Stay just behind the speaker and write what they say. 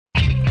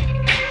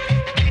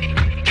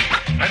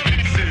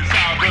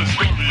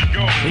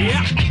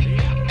Yeah.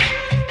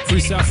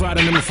 Freestyle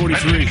Friday number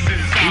 43.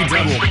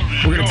 E-double.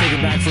 We're gonna take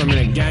it back for a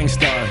minute.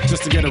 Gangstar,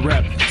 just to get a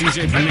rep.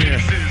 DJ Premier.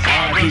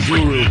 R.I.P.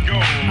 Guru.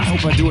 I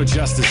hope I do it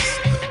justice.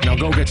 Now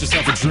go get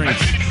yourself a drink.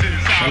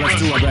 And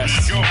let's do our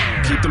best.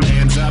 Keep them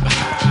hands up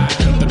high.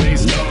 Cut the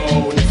bass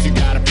low. And if you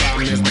got a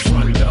problem, there's the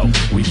front door.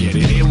 We get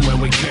it in when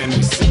we can.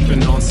 We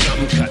sipping on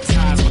something. Cut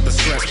ties with the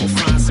stress. We'll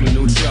find some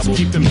new trouble.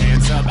 Keep them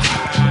hands up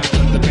high.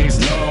 Cut the bass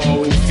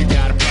low. And if you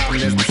got a problem,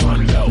 there's the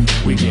front door.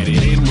 We get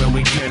it in when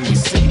we can. We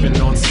sipping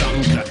on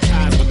something. Cut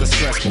ties with the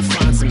stress. We'll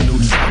find some new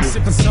trouble. I'm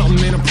sipping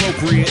something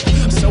inappropriate,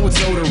 so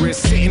it's odorous.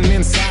 Sitting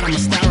inside of my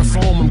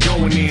styrofoam, I'm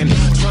going in.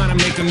 Trying to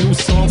make a new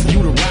song for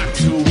you to rock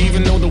to.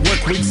 Even though the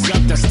work week's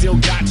up, I still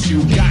got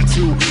you. Got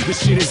to.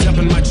 This shit is up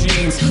in my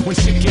jeans. When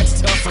shit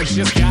gets tough, I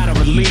just gotta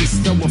release.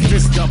 Throw a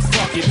fist up,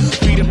 fuck it.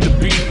 Beat up the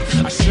beat.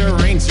 I sure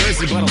ain't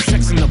Jersey, but I'm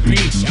sexing the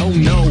beach. Oh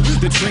no,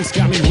 the drinks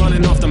got me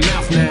running off the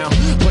mouth now.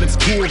 But it's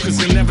cool, cause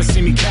you'll never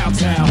see me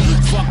kowtow.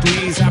 Fuck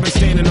knees, I've been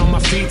standing on my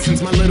feet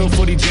since my little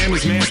footy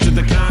jammies mastered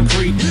the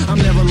concrete. I'm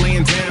never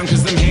laying down,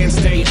 cause them hands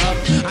stay up.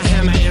 I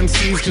hammer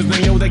MCs, cause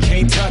they know they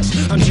can't touch.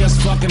 I'm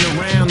just fucking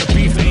around, the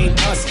beef ain't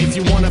us. If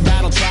you want a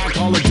battle, try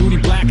Call of Duty,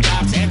 Black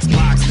Ops,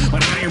 Xbox.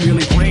 But I ain't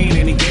really playing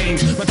any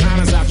games. My time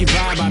is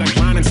occupied by the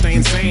grind and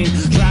staying sane.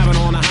 Driving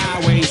on the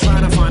highway,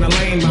 trying to find a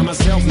lane. By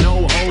myself,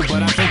 no hope,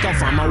 but I think I'll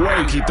find my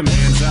way. Keep them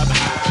hands up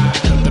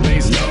high, cut the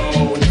bass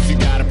low. And if you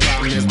got a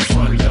problem, there's the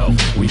front door.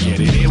 We get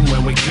it in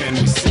when we can.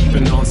 We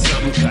sipping on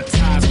something, cut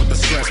ties with the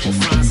stress. We'll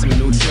find some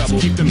new trouble.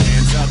 Keep them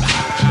hands up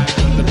high,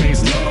 cut the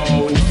bass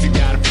low. And if you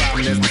got a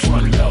problem, there's the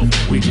front door.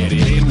 We get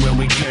it in when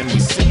we can. We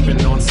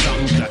sipping on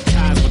something, cut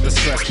ties with the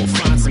stress. We'll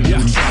find some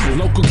new trouble.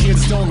 Local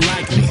kids don't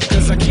like me,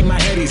 cause I keep my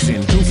headies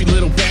in. Goofy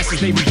little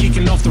bastards, they be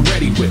geeking off the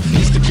ready whip.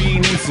 Used to be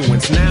an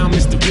influence, now I'm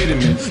Mr.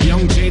 Vitamin.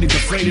 Young, jaded,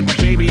 deflated, but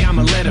baby, I'm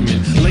a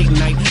letterman. Late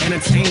night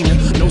entertainer,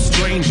 no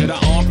stranger to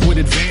awkward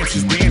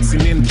advances.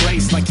 Dancing in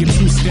place like your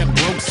two-step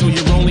broke, so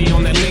you're only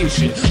on that lean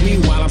shit.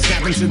 Meanwhile, I'm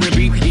snapping to the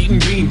beat, eating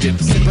bean dip.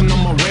 Sipping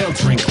on my rail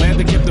drink, glad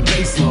to get the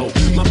bass low.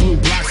 My blue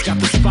blocks got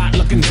the spot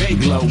looking day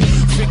glow.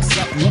 Fix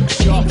up, look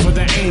sharp for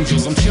the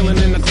angels. I'm chilling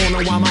in the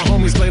corner while my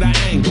homies play the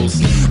angles.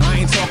 I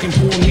ain't talking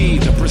poor me,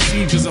 the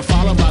procedures are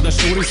followed by the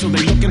shorties, so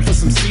they looking for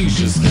some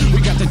seizures.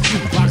 We got the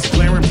jukebox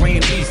blaring,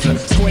 playing ether.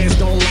 Squares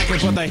don't like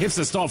it, but the hips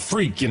that start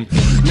freaking.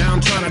 Now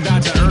I'm trying to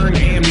dodge to earn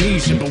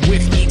amnesia, but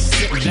with each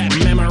sip, that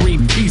memory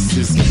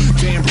pieces.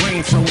 Damn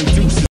brain throwing deuces.